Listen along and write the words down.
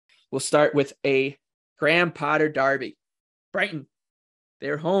We'll start with a Graham Potter derby. Brighton,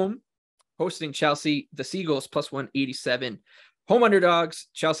 they're home, hosting Chelsea. The Seagulls plus 187. Home underdogs,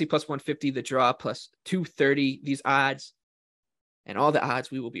 Chelsea plus 150. The draw plus 230. These odds and all the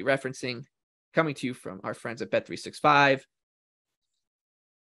odds we will be referencing coming to you from our friends at Bet365.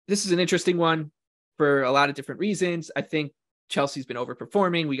 This is an interesting one for a lot of different reasons. I think Chelsea's been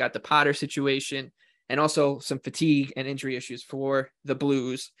overperforming. We got the Potter situation and also some fatigue and injury issues for the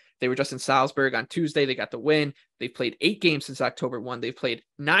Blues. They were just in Salzburg on Tuesday. They got the win. They've played 8 games since October 1. They've played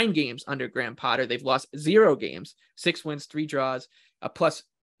 9 games under Graham Potter. They've lost 0 games, 6 wins, 3 draws, a plus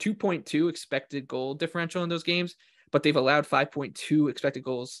 2.2 expected goal differential in those games, but they've allowed 5.2 expected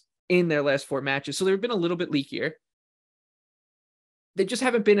goals in their last 4 matches. So they've been a little bit leakier. They just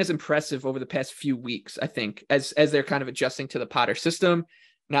haven't been as impressive over the past few weeks, I think, as they're kind of adjusting to the Potter system.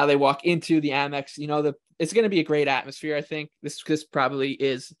 Now they walk into the Amex, it's going to be a great atmosphere. I think this probably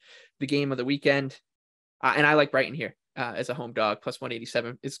is the game of the weekend. And I like Brighton here as a home dog, plus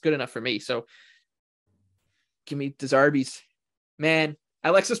 187. It's good enough for me. So give me the Zarbies. Man,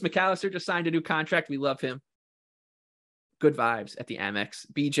 Alexis McAllister just signed a new contract. We love him. Good vibes at the Amex.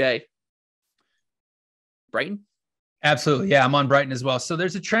 BJ. Brighton? Absolutely. Yeah, I'm on Brighton as well. So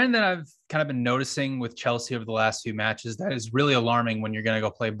there's a trend that I've kind of been noticing with Chelsea over the last few matches that is really alarming when you're going to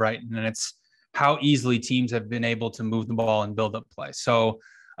go play Brighton. And it's how easily teams have been able to move the ball and build up play. So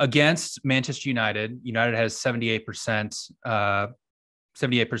against Manchester United, United has 78%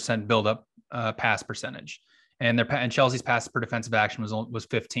 build up pass percentage. And Chelsea's pass per defensive action was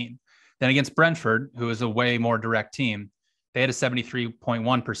 15. Then against Brentford, who is a way more direct team, they had a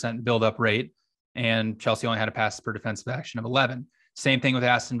 73.1% build up rate. And Chelsea only had a pass per defensive action of 11. Same thing with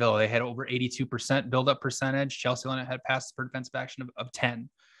Aston Villa. They had over 82% build-up percentage. Chelsea only had pass per defensive action of 10.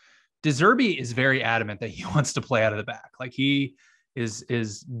 De Zerbi is very adamant that he wants to play out of the back. Like he is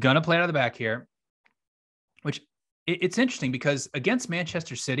going to play out of the back here, which it's interesting because against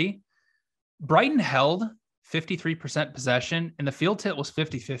Manchester City, Brighton held 53% possession and the field tilt was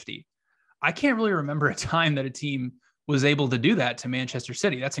 50-50. I can't really remember a time that a team was able to do that to Manchester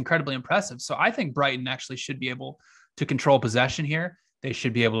City. That's incredibly impressive. So I think Brighton actually should be able to control possession here. They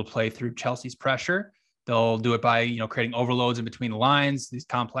should be able to play through Chelsea's pressure. They'll do it by, creating overloads in between the lines, these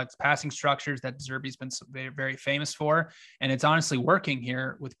complex passing structures that De Zerbi's been very, very famous for. And it's honestly working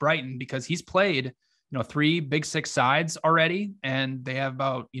here with Brighton because he's played, 3 Big Six sides already, and they have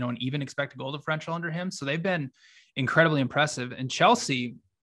about, an even expected goal differential under him. So they've been incredibly impressive. And Chelsea,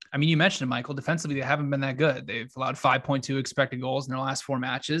 you mentioned it, Michael. Defensively, they haven't been that good. They've allowed 5.2 expected goals in their last 4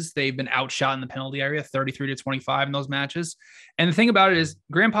 matches. They've been outshot in the penalty area, 33-25 in those matches. And the thing about it is,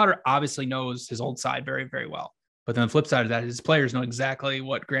 Graham Potter obviously knows his old side very, very well. But then the flip side of that is his players know exactly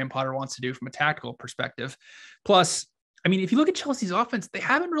what Graham Potter wants to do from a tactical perspective. Plus, if you look at Chelsea's offense, they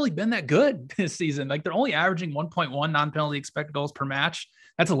haven't really been that good this season. Like they're only averaging 1.1 non-penalty expected goals per match.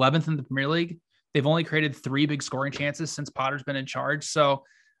 That's 11th in the Premier League. They've only created 3 big scoring chances since Potter's been in charge. So,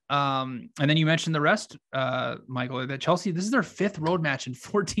 and then you mentioned the rest, Michael, that Chelsea, this is their 5th road match in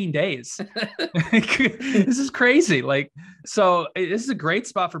 14 days. This is crazy. So this is a great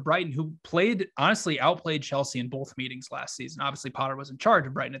spot for Brighton, who honestly outplayed Chelsea in both meetings last season. Obviously Potter was in charge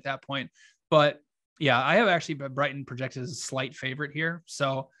of Brighton at that point, but yeah, I have actually Brighton projected as a slight favorite here.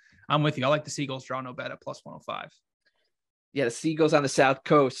 So I'm with you. I like the Seagulls draw no bet at plus 105. Yeah. The Seagulls on the South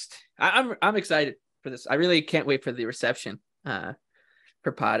Coast. I'm excited for this. I really can't wait for the reception,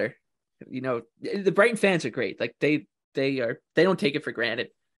 for Potter. The Brighton fans are great. Like they don't take it for granted,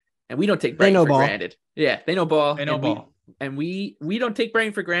 and we don't take Brighton for granted. Yeah, they know ball. They know ball. We don't take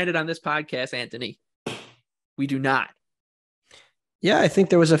Brighton for granted on this podcast, Anthony. We do not. Yeah, I think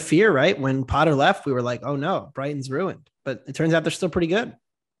there was a fear, right? When Potter left, we were like, oh no, Brighton's ruined. But it turns out they're still pretty good.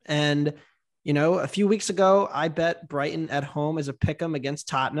 And, a few weeks ago, I bet Brighton at home as a pick'em against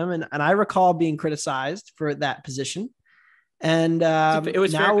Tottenham. And I recall being criticized for that position. And it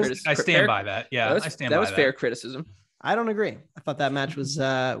was now I stand by that. Yeah, I stand by that. That was fair criticism. I don't agree. I thought that match was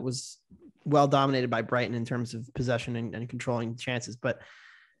well dominated by Brighton in terms of possession and controlling chances, but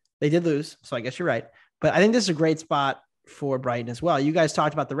they did lose. So I guess you're right. But I think this is a great spot for Brighton as well. You guys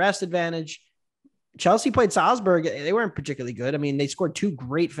talked about the rest advantage. Chelsea played Salzburg. They weren't particularly good. They scored 2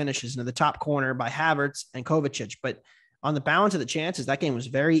 great finishes into the top corner by Havertz and Kovacic, but on the balance of the chances, that game was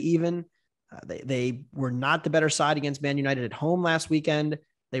very even. They were not the better side against Man United at home last weekend.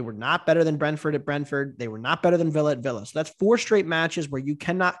 They were not better than Brentford at Brentford. They were not better than Villa at Villa. So that's 4 straight matches where you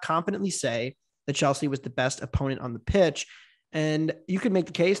cannot confidently say that Chelsea was the best opponent on the pitch. And you could make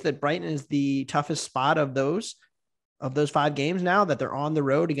the case that Brighton is the toughest spot of those 5 games now, that they're on the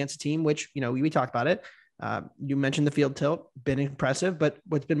road against a team, which, we talked about it. You mentioned the field tilt, been impressive, but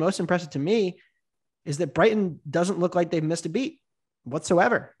what's been most impressive to me is that Brighton doesn't look like they've missed a beat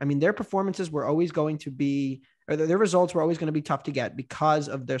whatsoever. I mean, their performances were always going to be, or their results were always going to be tough to get because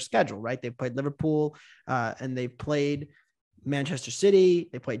of their schedule, right? They played Liverpool and they played Manchester City.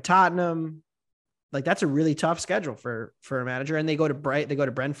 They played Tottenham. Like that's a really tough schedule for a manager. And they go to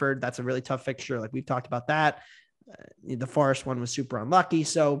Brentford. That's a really tough fixture. Like we've talked about that. The Forest one was super unlucky.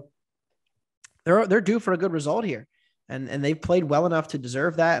 So they're due for a good result here. And they've played well enough to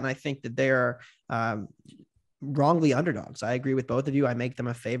deserve that. And I think that they are wrongly underdogs. I agree with both of you. I make them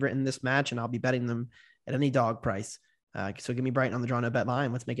a favorite in this match, and I'll be betting them at any dog price. So give me Brighton on the draw no bet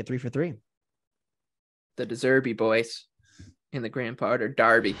line. Let's make it 3 for 3. The De Zerbi boys in the Graham Potter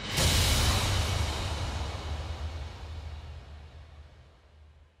Derby.